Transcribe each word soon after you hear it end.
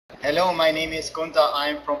Hello, my name is Gunther.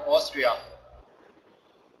 I'm from Austria.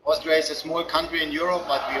 Austria is a small country in Europe,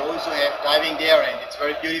 but we also have diving there, and it's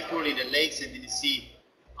very beautiful in the lakes and in the sea.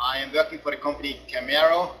 I am working for the company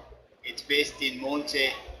Camero. It's based in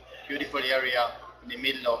Monte, beautiful area in the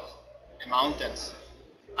middle of the mountains.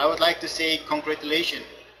 I would like to say congratulations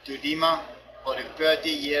to Dima for the 30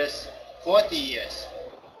 years, 40 years.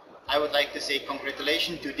 I would like to say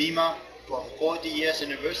congratulations to Dima for 40 years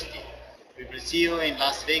anniversary. We will see you in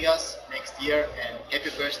Las Vegas next year, and happy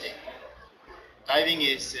birthday. Diving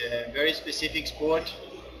is a very specific sport,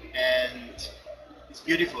 and it's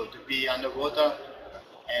beautiful to be underwater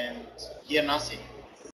and hear nothing.